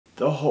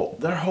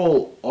their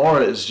whole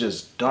aura is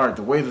just dark.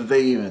 The way that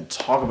they even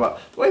talk about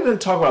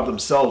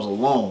themselves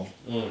alone.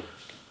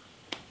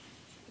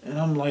 And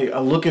I'm like, I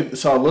look at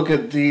this whole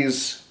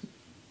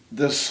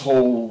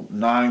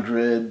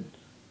 9-grid.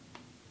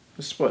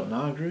 This is what,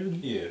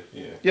 9-grid? Yeah.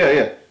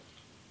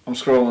 I'm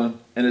scrolling,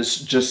 and I'm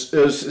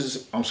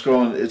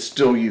scrolling. It's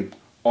still you,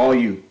 all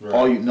you,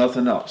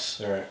 nothing else.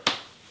 All right.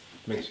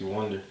 Makes you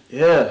wonder.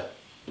 Yeah,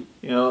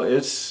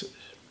 it's.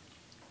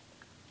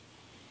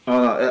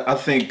 I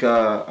think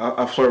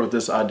I flirt with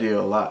this idea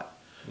a lot.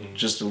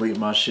 Just delete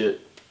my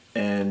shit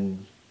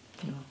and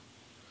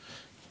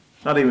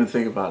not even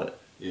think about it.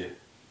 Yeah.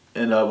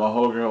 And my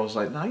whole girl was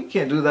like, "No, you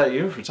can't do that.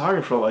 You're a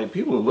photographer. Like,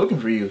 people are looking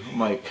for you." I'm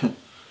like,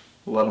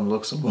 "Let them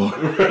look some more."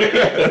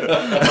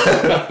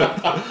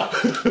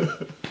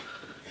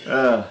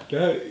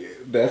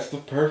 That's the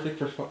perfect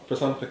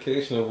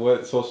personification of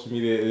what social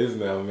media is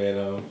now,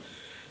 man.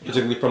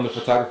 Particularly from the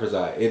photographer's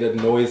eye. It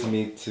annoys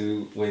me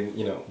when,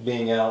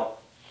 being out,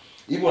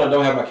 even when I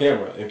don't have my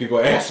camera and people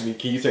ask me,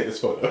 "Can you take this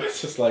photo?" It's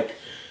just like,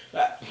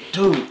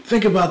 dude,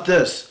 think about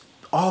this.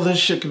 All this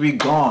shit could be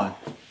gone.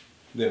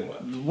 Then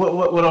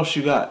what? What else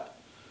you got?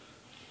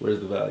 Where's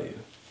the value?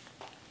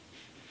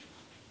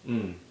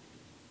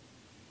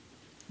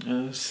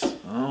 Yes,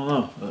 I don't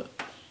know.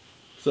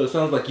 So it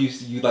sounds like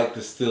you like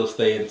to still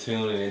stay in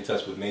tune and in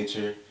touch with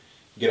nature,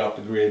 get off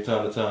the grid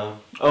time to time.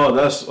 Oh,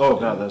 that's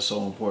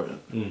so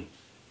important.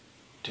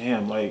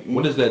 Damn, like,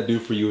 what does that do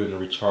for you in a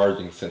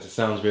recharging sense? It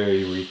sounds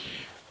very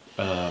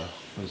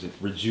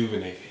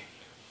rejuvenating.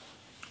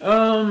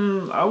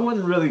 I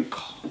wouldn't really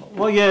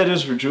well, yeah, it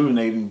is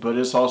rejuvenating, but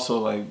it's also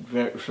like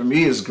for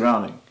me it's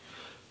grounding,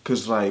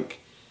 cause like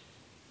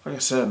I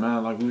said,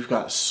 man, like we've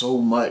got so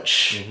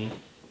much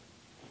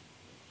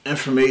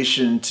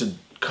information to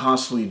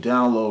constantly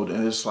download,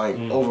 and it's like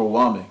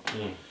overwhelming.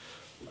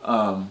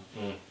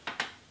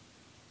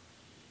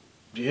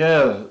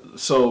 Yeah,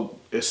 so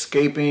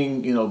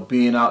escaping,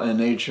 being out in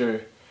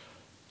nature,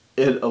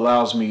 it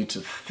allows me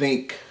to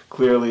think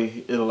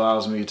clearly. It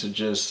allows me to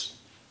just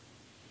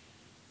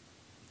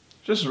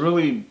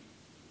really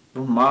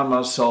remind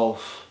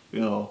myself,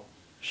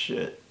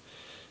 shit,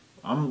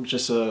 I'm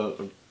just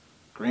a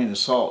grain of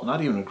salt,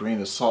 not even a grain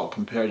of salt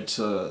compared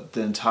to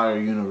the entire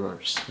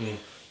universe.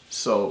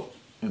 So,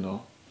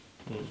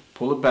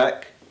 pull it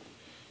back,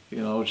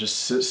 just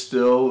sit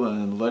still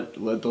and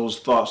let those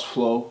thoughts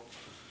flow,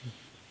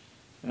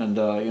 and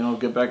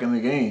get back in the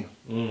game.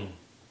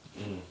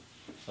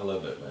 I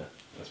love that, man.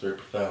 That's very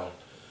profound.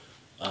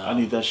 I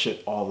need that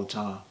shit all the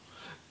time.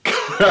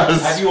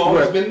 Have you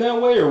always been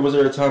that way, or was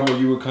there a time where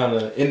you were kind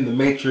of in the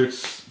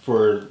matrix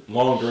for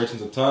long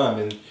durations of time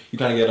and you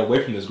kind of get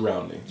away from this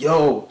grounding?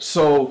 Yo,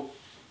 so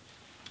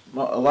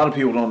a lot of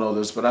people don't know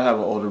this, but I have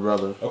an older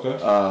brother.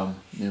 Okay.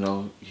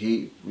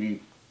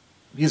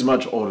 He's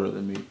much older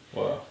than me.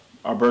 Wow.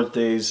 Our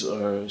birthdays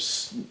are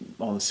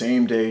on the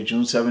same day,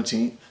 June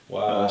 17th.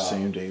 Wow.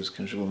 Same day as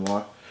Kendrick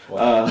Lamar.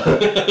 Wow.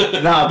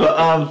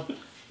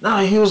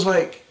 He was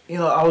like,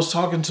 I was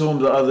talking to him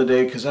the other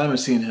day because I haven't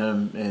seen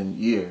him in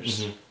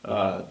years.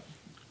 I'm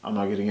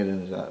not getting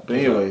into that. But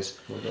anyways,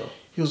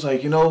 he was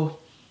like, I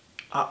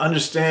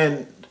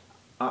understand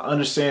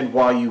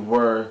why you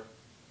were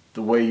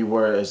the way you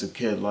were as a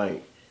kid.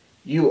 Like,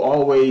 you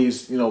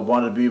always,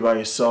 wanted to be by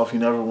yourself. You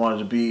never wanted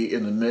to be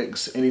in the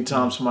mix.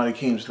 Anytime somebody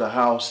came to the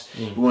house,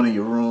 you went in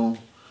your room.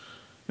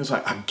 It's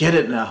like, I get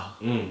it now.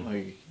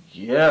 Like,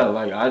 yeah,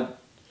 like I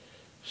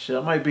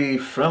might be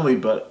friendly,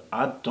 but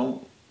I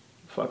don't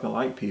fucking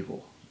like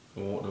people.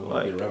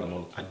 Like,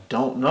 I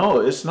don't know.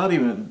 It's not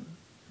even.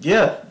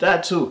 Yeah,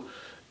 that too.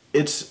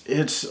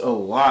 It's a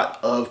lot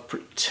of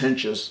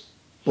pretentious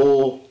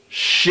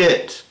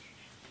bullshit.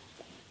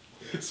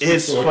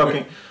 It's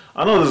fucking.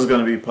 I know this is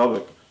gonna be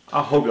public.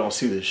 I hope y'all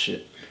see this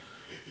shit.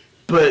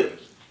 But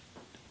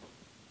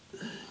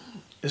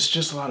it's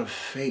just a lot of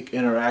fake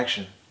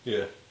interaction.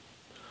 Yeah.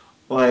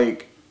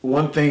 Like,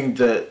 one thing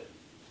that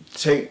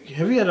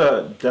have you had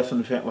a death in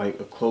the family, like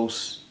a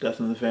close death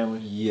in the family?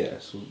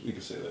 Yes, we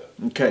can say that.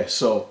 Okay,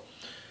 so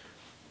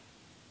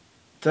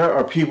there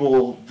are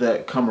people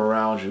that come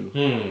around you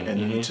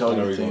and they tell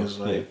you things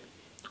like,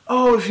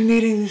 "Oh, if you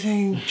need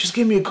anything, just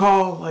give me a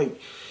call.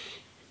 Like,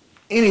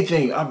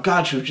 anything, I've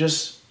got you.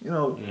 Just,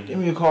 give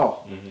me a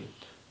call."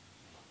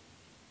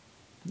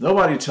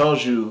 Nobody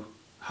tells you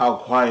how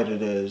quiet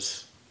it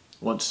is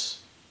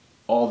once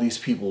all these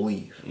people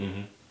leave.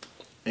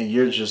 And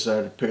you're just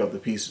there to pick up the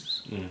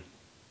pieces.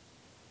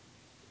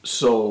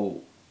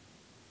 So,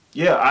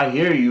 yeah, I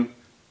hear you.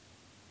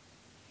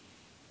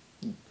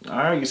 All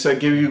right, you said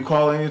give you a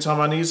call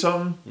anytime I need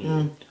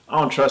something? I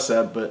don't trust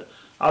that, but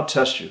I'll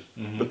test you.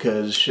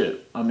 Because,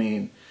 shit, I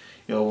mean,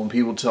 when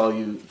people tell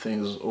you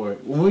things, or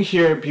when we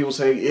hear people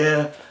say,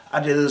 "Yeah,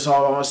 I did this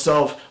all by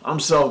myself, I'm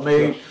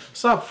self-made,"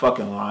 stop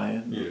fucking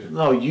lying.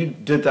 No, you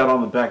did that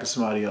on the back of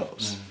somebody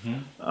else.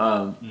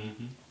 But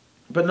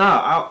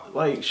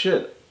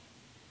shit,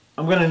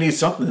 I'm gonna need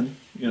something,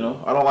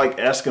 I don't like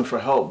asking for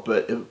help,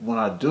 but when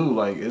I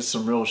do, it's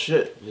some real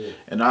shit.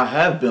 And I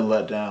have been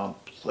let down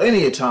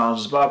plenty of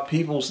times by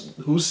people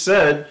who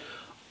said,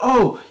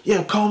 oh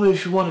yeah, call me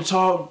if you want to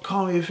talk.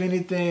 Call me if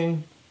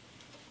anything.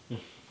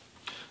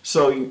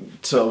 So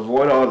to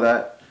avoid all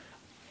that,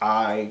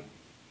 I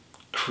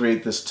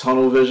create this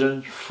tunnel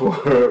vision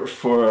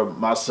for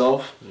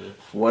myself,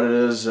 for what it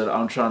is that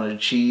I'm trying to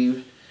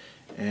achieve,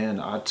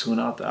 and I tune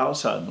out the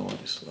outside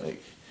noise.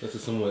 Like that's a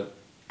somewhat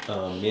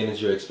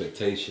manage your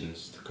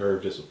expectations to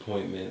curb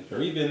disappointment,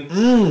 or even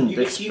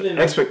even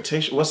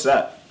expectation. What's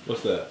that?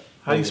 What's that?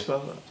 How do you spell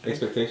that?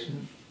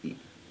 Expectation.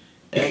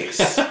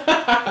 X.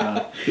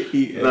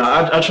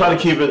 I try to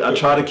keep it. I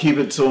try to keep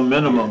it to a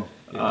minimum.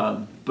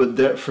 But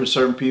there, for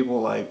certain people,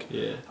 like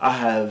I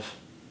have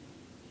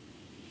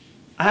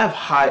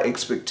high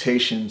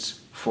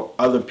expectations for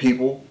other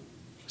people.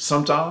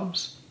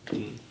 Sometimes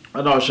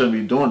I know I shouldn't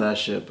be doing that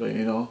shit, but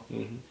you know,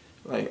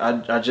 like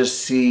I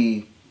just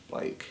see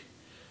like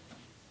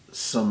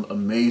some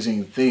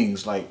amazing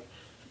things, like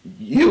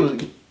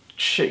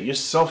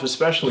yourself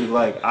especially.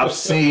 Like I've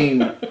seen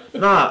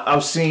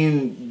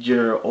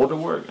your older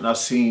work, and I've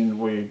seen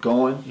where you're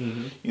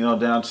going. You know,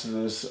 down to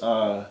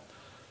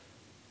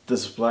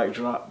this black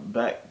drop.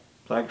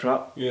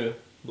 Yeah,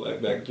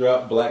 black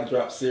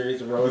drop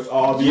series, bro. It's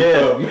all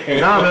man.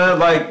 Nah, man.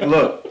 Like,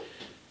 look,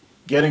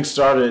 getting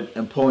started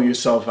and pulling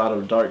yourself out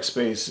of a dark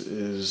space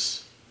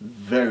is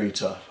very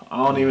tough.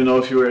 I don't even know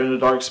if you were in a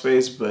dark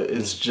space, but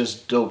it's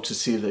just dope to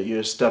see that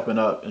you're stepping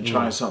up and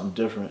trying something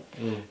different,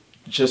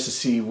 just to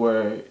see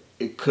where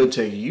it could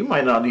take you. You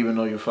might not even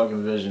know your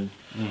fucking vision,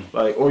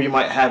 like, or you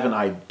might have an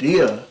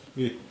idea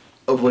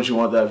of what you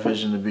want that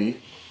vision to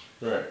be.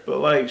 Right. But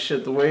like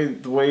shit, the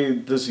way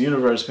this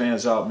universe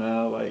pans out,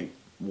 man, like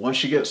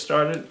once you get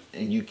started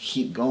and you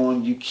keep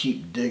going, you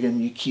keep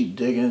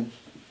digging,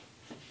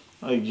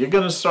 like you're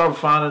gonna start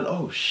finding,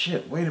 oh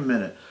shit, wait a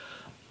minute.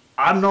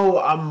 I know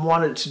I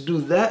wanted to do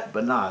that,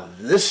 but nah,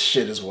 this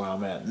shit is where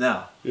I'm at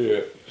now.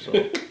 Yeah.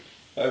 So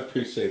I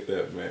appreciate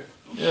that, man.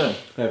 Yeah.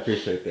 I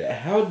appreciate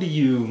that. How do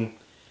you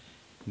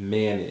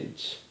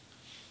manage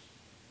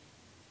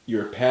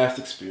your past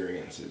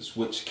experiences,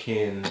 which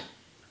can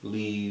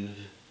leave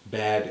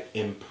bad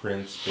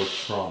imprints or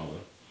trauma,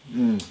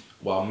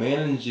 while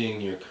managing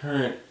your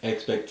current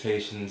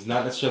expectations,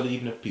 not necessarily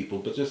even of people,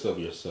 but just of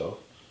yourself,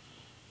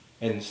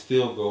 and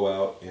still go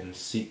out and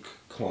seek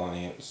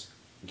clients,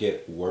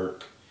 get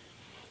work,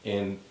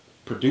 and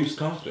produce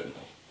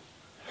confidently?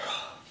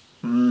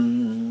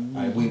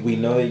 We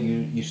know that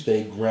you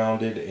stay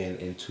grounded and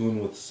in tune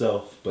with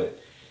self, but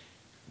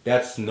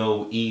that's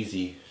no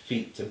easy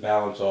feat to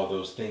balance all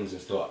those things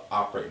and still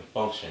operate and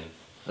function.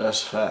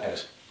 That's fact.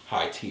 At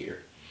high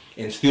tier.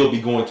 And still be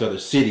going to other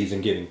cities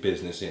and getting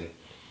business, and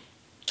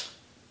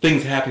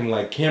things happening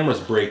like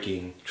cameras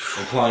breaking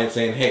and clients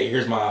saying, hey,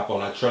 here's my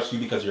iPhone, I trust you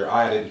because your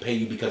eye didn't pay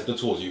you because of the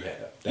tools you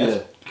have.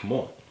 Come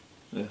on.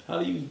 Yeah. How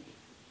do you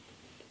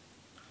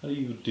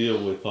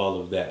deal with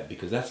all of that?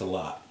 Because that's a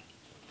lot.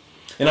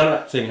 And I'm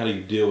not saying how do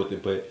you deal with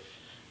it, but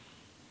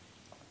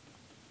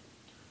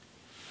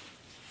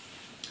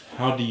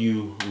how do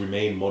you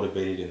remain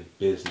motivated in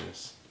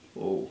business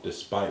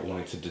despite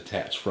wanting to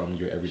detach from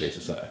your everyday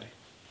society?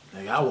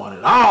 Nigga, I want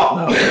it all.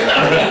 No.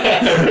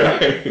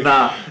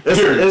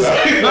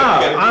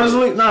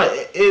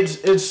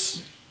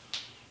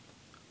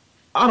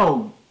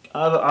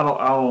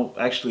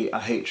 Honestly, I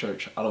hate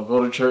church. I don't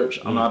go to church.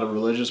 I'm not a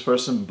religious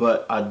person,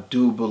 but I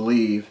do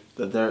believe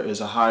that there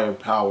is a higher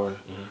power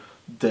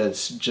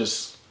that's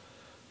just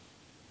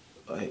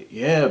like,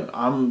 yeah,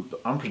 I'm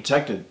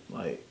protected.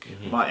 Like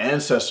my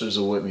ancestors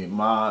are with me.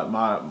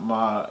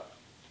 My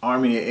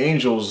army of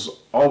angels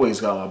always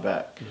got my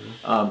back.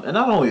 And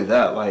not only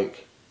that,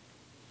 like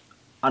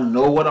I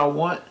know what I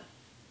want,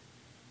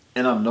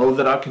 and I know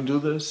that I can do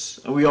this.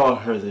 And we all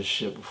heard this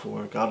shit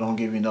before. God don't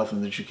give you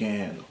nothing that you can't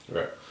handle.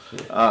 Right.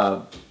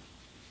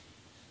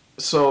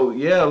 So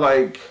yeah,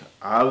 like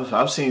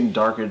I've seen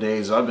darker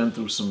days. I've been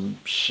through some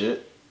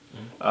shit,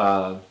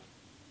 and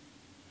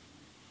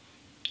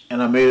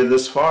I made it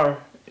this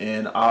far.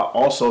 And I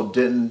also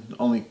didn't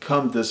only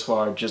come this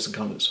far just to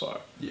come this far.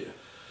 Yeah.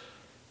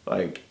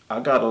 Like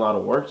I got a lot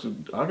of work.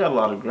 I got a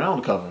lot of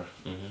ground cover.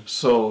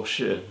 So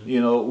shit,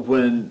 you know,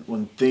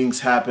 when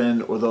things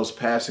happen or those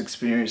past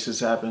experiences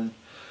happen,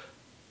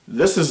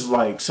 this is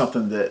like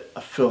something that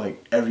I feel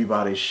like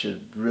everybody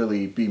should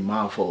really be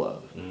mindful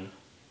of.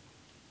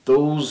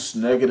 Those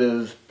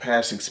negative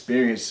past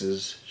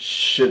experiences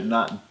should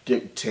not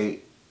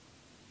dictate,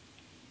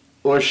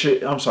 or it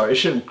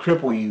shouldn't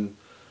cripple you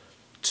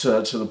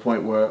to the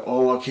point where,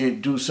 oh, I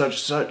can't do such and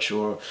such,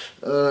 or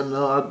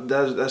no,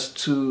 that's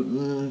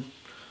too.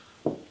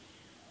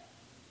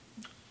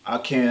 I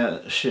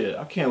can't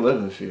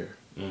live in fear.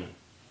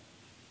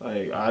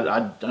 Like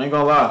I ain't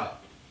gonna lie,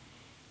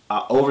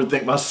 I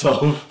overthink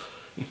myself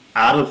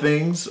out of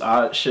things.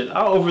 I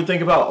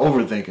overthink about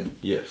overthinking.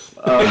 Yes.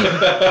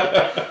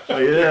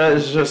 Yeah,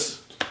 it's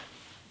just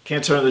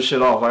can't turn this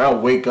shit off. Like I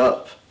wake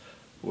up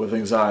with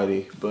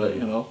anxiety, but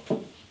you know,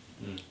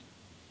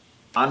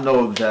 I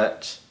know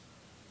that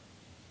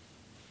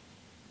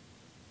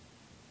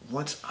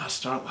once I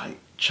start like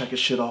checking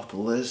shit off the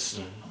list.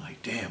 I'm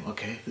like, damn,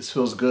 okay, this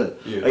feels good.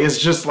 Yeah. Like, it's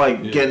just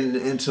like getting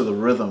into the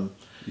rhythm.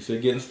 You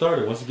said getting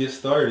started. Once it gets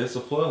started, it's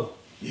a flow.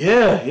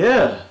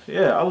 Yeah.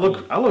 I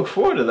look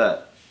forward to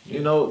that. You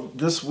know,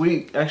 this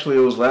week, actually it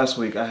was last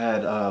week, I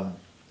had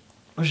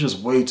there's just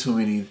way too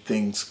many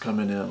things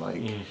coming in.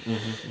 Like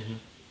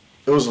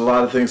it was a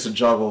lot of things to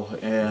juggle,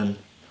 and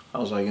I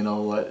was like, you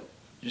know what?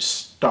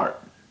 Just start.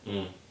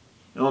 It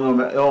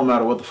don't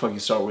matter what the fuck you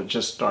start with,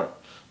 just start.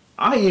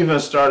 I even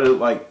started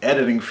like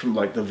editing from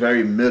like the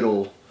very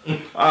middle.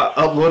 I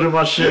uploaded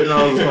my shit and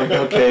I was like,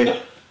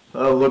 okay,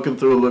 looking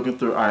through.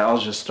 All right, I'll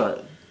just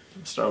start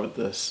with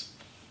this.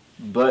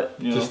 But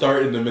you know, to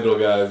start in the middle,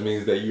 guys,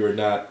 means that you are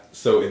not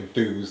so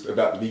enthused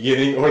about the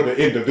beginning or the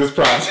end of this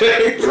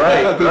project.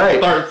 Right.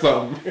 Start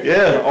something.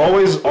 Yeah,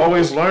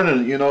 always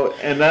learning. You know,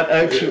 and that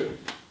actually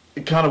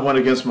it kind of went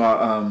against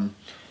my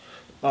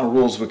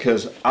rules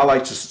because I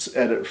like to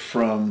edit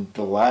from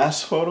the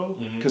last photo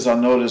because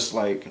I'm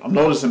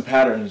noticing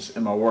patterns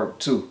in my work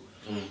too.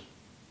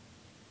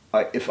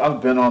 Like if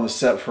I've been on the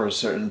set for a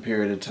certain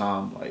period of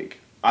time,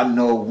 like I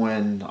know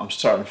when I'm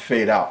starting to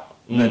fade out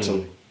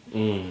mentally.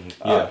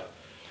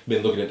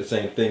 Been looking at the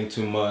same thing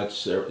too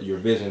much. Your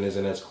vision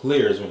isn't as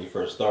clear as when you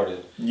first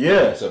started.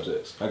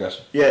 Subjects. I got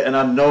you. Yeah, and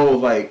I know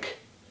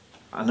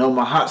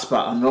my hot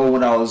spot. I know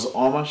when I was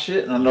on my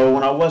shit, and I know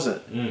when I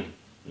wasn't.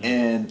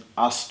 And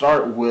I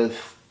start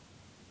with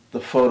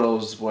the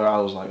photos where I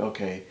was like,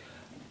 okay,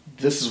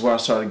 this is where I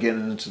started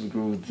getting into the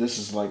groove. This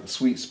is like the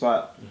sweet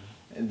spot.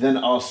 And then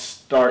I'll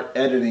start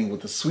editing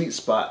with the sweet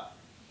spot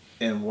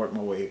and work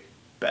my way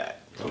back.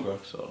 Okay.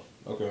 So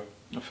okay.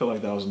 I feel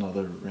like that was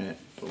another rant,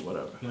 but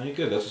whatever. No, you're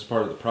good. That's just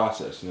part of the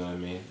process. You know what I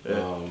mean?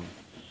 Yeah.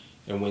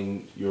 And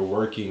when you're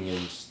working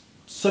in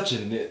such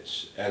a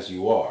niche as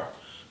you are,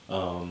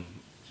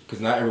 because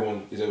not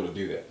everyone is able to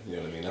do that. You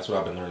know what I mean? That's what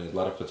I've been learning. A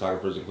lot of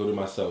photographers, including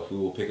myself, who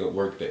will pick up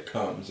work that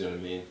comes. You know what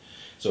I mean?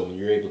 So when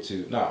you're able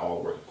to, not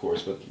all work, of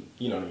course, but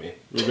you know what I mean.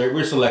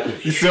 We're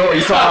selective. You saw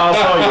how I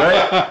saw you,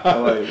 right?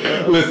 I'm like,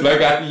 yeah.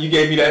 Listen, you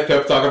gave me that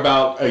pep talk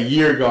about a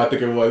year ago. I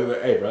think it was.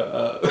 Like,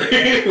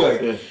 hey,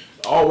 bro,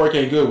 all work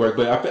ain't good work,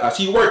 but I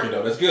see you working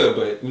though. That's good,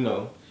 but you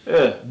know,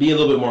 be a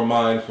little bit more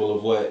mindful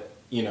of what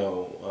you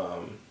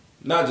know,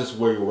 not just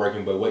where you're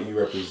working, but what you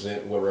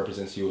represent, what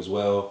represents you as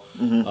well.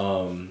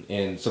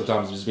 And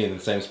sometimes just being in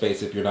the same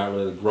space, if you're not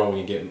really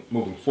growing and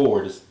moving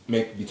forward, it's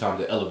maybe time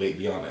to elevate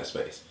beyond that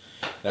space.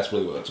 That's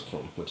really what I took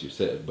from what you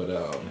said. But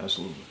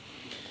absolutely,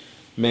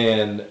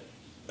 man,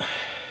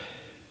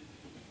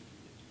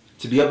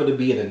 to be able to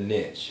be in a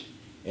niche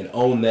and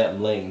own that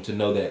lane, to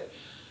know that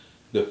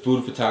the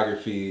food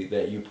photography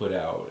that you put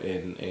out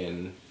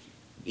and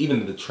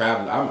even the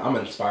traveling, I'm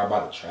inspired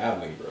by the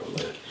traveling, bro.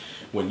 Like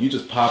when you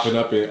just popping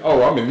up and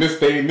I'm in this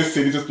state in this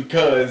city just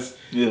because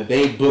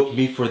they booked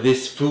me for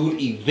this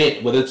food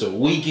event, whether it's a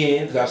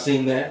weekend, because I've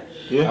seen that.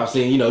 I've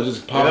seen, you know,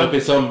 just popping up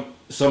in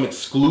some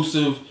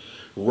exclusive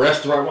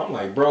restaurant. I'm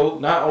like, bro,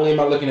 not only am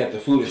I looking at the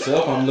food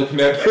itself, I'm looking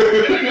at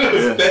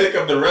the aesthetic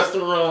of the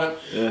restaurant.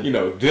 You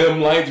know,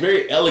 dim lights,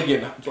 very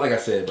elegant. Like I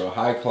said, bro,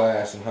 high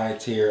class and high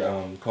tier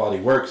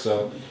quality work.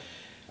 So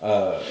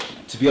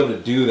to be able to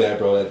do that,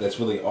 bro,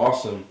 that's really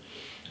awesome.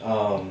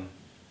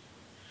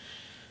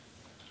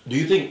 Do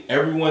you think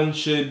everyone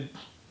should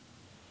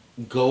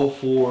go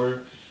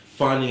for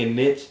finding a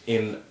niche?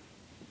 And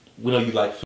we know you like